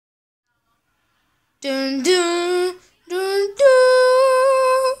Dun dun dun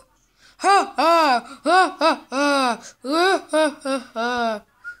dun. Ha ha ha ha ha ha ha ha.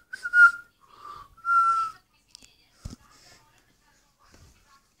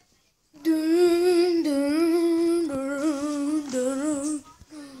 Dun dun dun dun.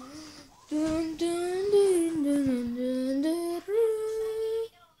 Dun dun dun dun dun dun.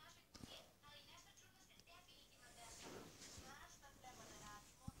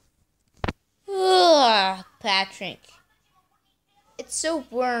 Ugh, Patrick. It's so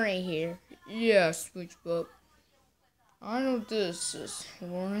boring here. Yeah, SpongeBob. I know this is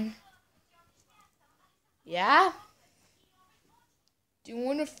boring. Yeah? Do you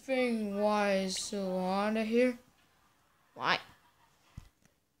want to think why it's so hot here? Why?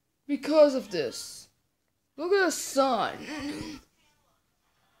 Because of this. Look at the sun.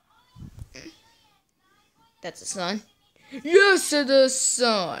 That's the sun? Yes, it is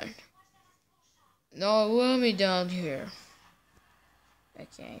sun. No, let me down here.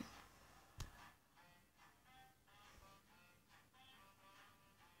 Okay.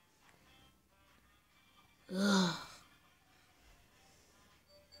 Ugh.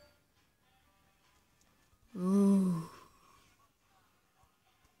 Ooh.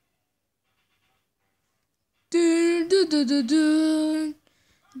 Dun dun dun dun dun.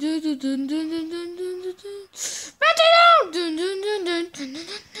 Dun dun dun dun dun dun dun dun dun. Dun dun dun dun dun dun dun.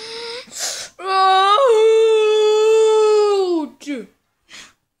 Ouch!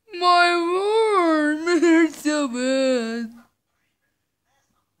 My arm hurts so bad.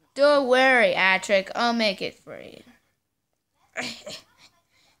 Don't worry, Patrick. I'll make it for you.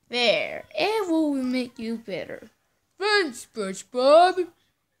 There, it will make you better. Thanks, SpongeBob.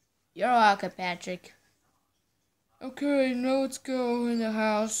 You're welcome, Patrick. Okay, now let's go in the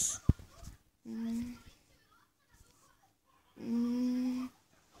house.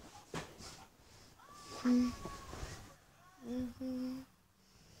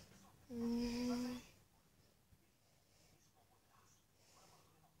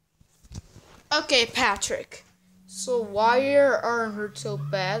 Okay, Patrick. So why your arm hurt so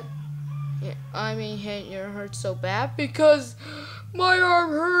bad? I mean, your arm hurt so bad because my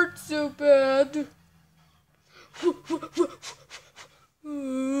arm hurts so bad.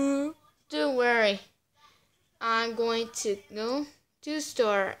 Don't worry. I'm going to go to the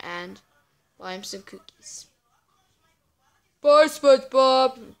store and buy him some cookies. Bye,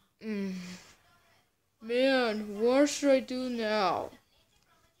 SpongeBob. Man, what should I do now?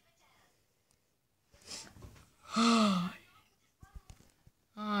 I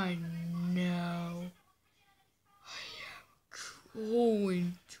know. I am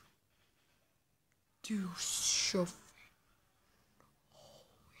going to do something.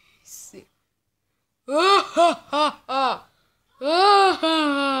 Always. Ah ha ha ha. Ah ha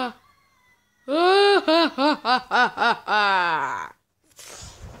ha. Ah ha ha ha ha ha.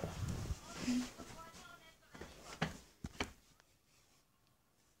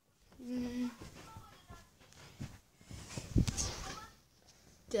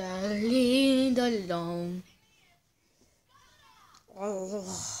 Darling, along.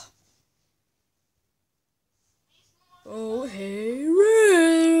 Oh, hey,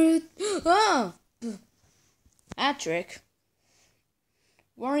 Red. Ah, Patrick,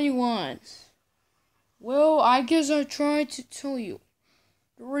 what do you want? Well, I guess I tried to tell you.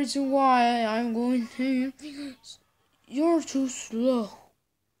 The reason why I'm going to because you're too slow.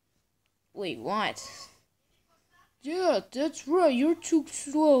 Wait, what? Yeah, that's right. You're too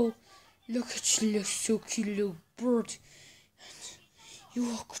slow. Look at you, little so cute little bird. You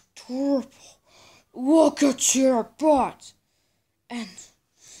look adorable. Look at your butt. And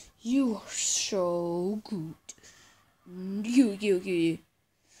you are so good. You.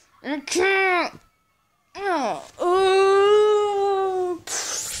 I can't.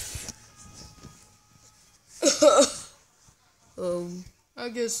 I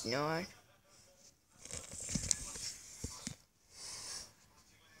guess not.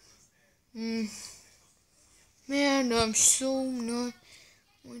 Man, I'm so not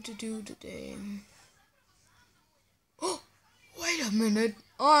what to do today. Oh, wait a minute.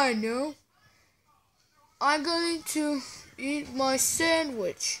 I know. I'm going to eat my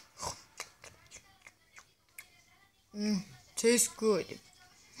sandwich. Tastes good.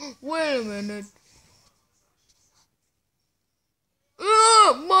 Wait a minute.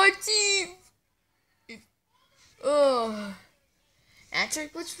 My teeth.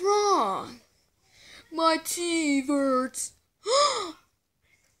 Patrick, what's wrong? My teeth hurts.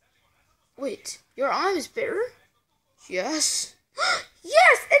 Wait, your arm is better? Yes.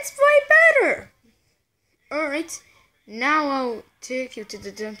 Yes, it's way better. Alright, now I'll take you to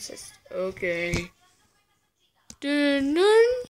the dentist. Okay.